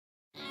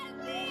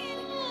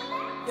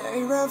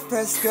J-Ro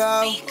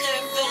Fresco.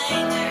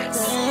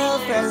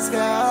 J-Ro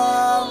Fresco.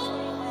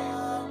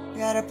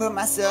 Gotta put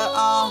myself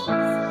on.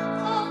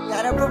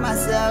 Gotta put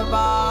myself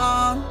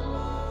on.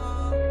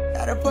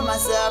 Gotta put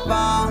myself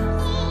on.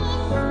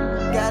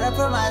 Gotta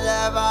put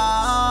myself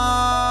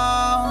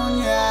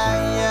on.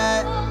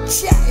 Yeah.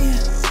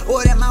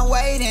 What am I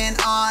waiting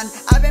on?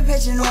 I've been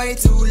pitching way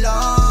too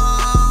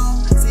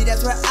long. See,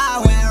 that's where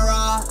I went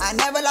wrong. I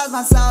never lost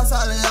my sauce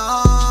all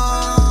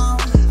along.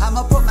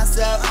 I'ma put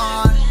myself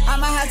on.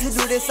 I'ma have to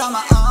do this on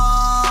my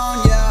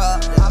own, yeah.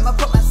 I'ma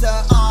put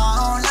myself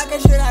on like I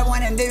should have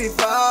went and did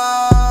before.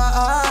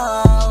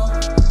 I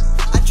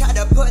try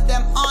to put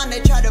them on,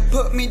 they try to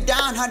put me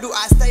down. How do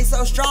I stay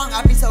so strong?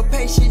 I be so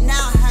patient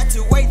now, I had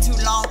to wait too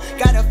long.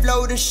 Gotta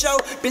flow the show,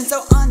 been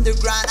so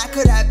underground, I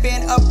could have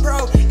been a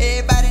pro.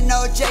 Everybody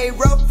know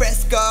J-Ro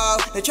Fresco.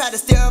 They try to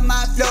steal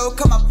my flow,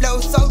 cause my flow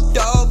so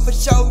dope. For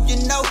sure, you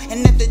know,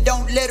 and if they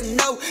don't, let them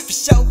know. For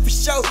sure,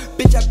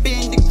 bitch, I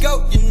been the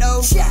GOAT, you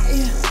know.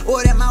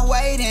 What am I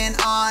waiting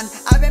on?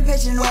 I've been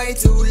pitching way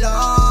too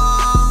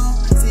long.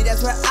 See,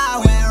 that's where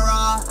I went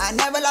wrong. I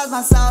never lost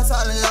my sauce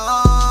all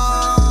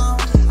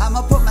along.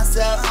 I'ma put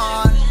myself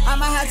on.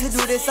 I'ma have to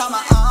do this on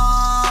my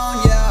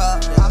own, yeah.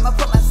 I'ma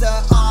put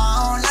myself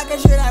on like I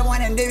should have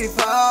went and did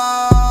before.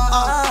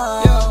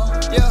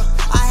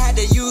 I had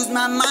to use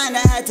my mind,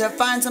 I had to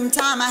find some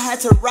time. I had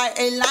to write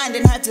a line,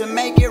 then had to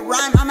make it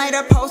rhyme. I made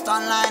a post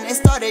online, it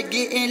started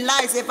getting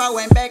likes. If I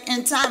went back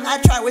in time, I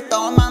tried with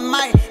all my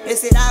might. They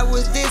said I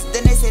was this,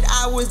 then they said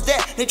I was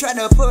that. They tried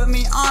to put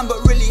me on,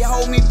 but really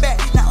hold me back.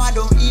 Now I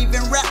don't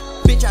even rap,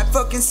 bitch, I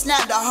fucking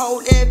snapped the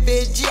whole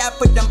FBG. I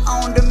put them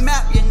on the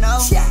map, you know.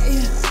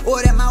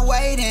 What am I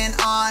waiting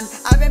on?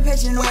 I've been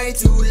pitching way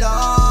too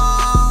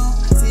long.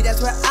 See,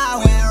 that's where I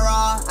went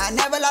wrong. I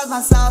never lost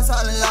my sauce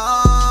all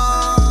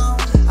along.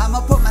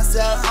 I'ma put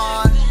myself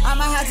on.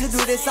 I'ma have to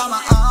do this on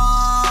my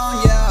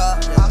own, yeah.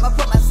 I'ma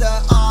put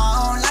myself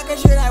on like I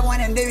should have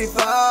went and did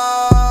before.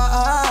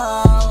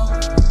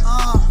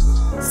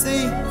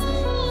 See,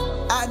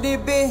 I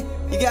did big,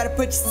 you gotta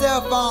put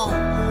yourself on.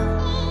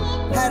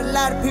 Had a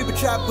lot of people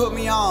try to put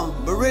me on,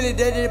 but really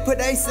they didn't put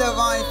themselves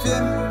on, you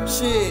feel me?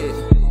 Shit,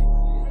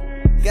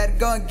 gotta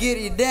go and get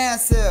it your damn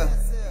self.